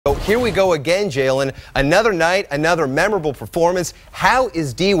Here we go again, Jalen. Another night, another memorable performance. How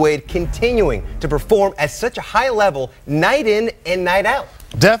is D-Wade continuing to perform at such a high level night in and night out?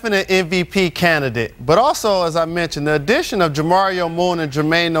 Definite MVP candidate, but also, as I mentioned, the addition of Jamario Moon and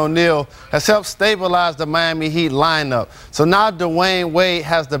Jermaine O'Neal has helped stabilize the Miami Heat lineup. So now Dwyane Wade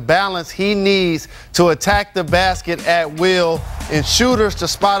has the balance he needs to attack the basket at will, and shooters to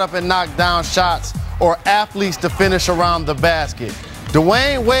spot up and knock down shots, or athletes to finish around the basket.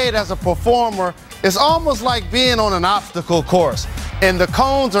 Dwyane Wade as a performer is almost like being on an obstacle course, and the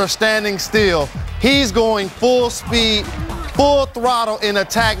cones are standing still. He's going full speed, full throttle in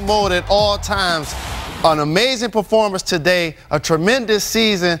attack mode at all times. An amazing performance today, a tremendous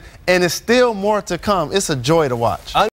season, and it's still more to come. It's a joy to watch.